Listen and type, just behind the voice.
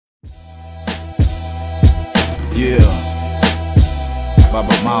Yeah, Baba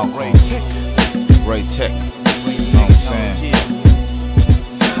Malcolm, Ray Tech, you know what I'm saying?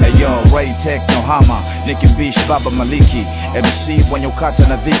 Hey yo, Ray Tech no hama, Nicky Bish, Baba Maliki, MC wenye ukata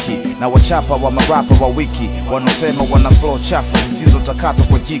na dhiki, na wachapa wa marapa wa wiki, wanaosema wana flow chafu zisizo takata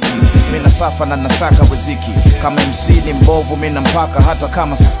kwa jiki. Mina safa na nasaka waziki, kama MC ni mbovu mina mpaka hata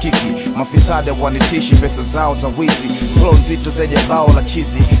kama sisikiki. Mafisade wanitishi pesa zao za wizi, flow nzito zaidi ya bao la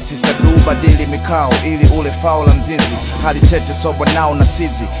chizi. Sister du badili mikao ili ule fao la mzinzi, hali tete sobwa nao na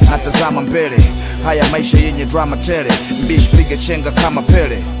sizi. Natazama mbele, haya maisha yenye drama tele, mbish piga chenga kama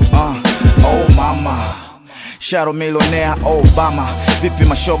Pele. Oh mama, Sharo millionaire Obama, vipi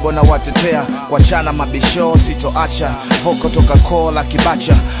mashogo na watetea, kwa chana mabisho sitoacha, voko toka kola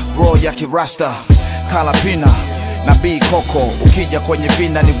kibacha, bro ya kirasta, kalapina na B-Coco, ukija kwenye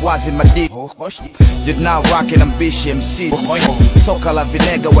vina ni wazi madi. You're now rockin' ambishi MC, soka la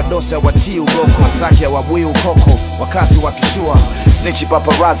vinega wadose wati ugoko, Masaki ya wabui ukoko, wakazi wakishua, nichi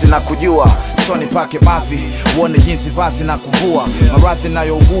paparazi na kujua, soni pake mavi, uone jinsi vazi na kuvua. Marathi na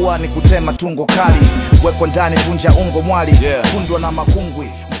yougua ni kutema tungo kali, wekwa ndani vunja ungo mwali, fundwa na makungwi,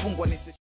 mfungwa ni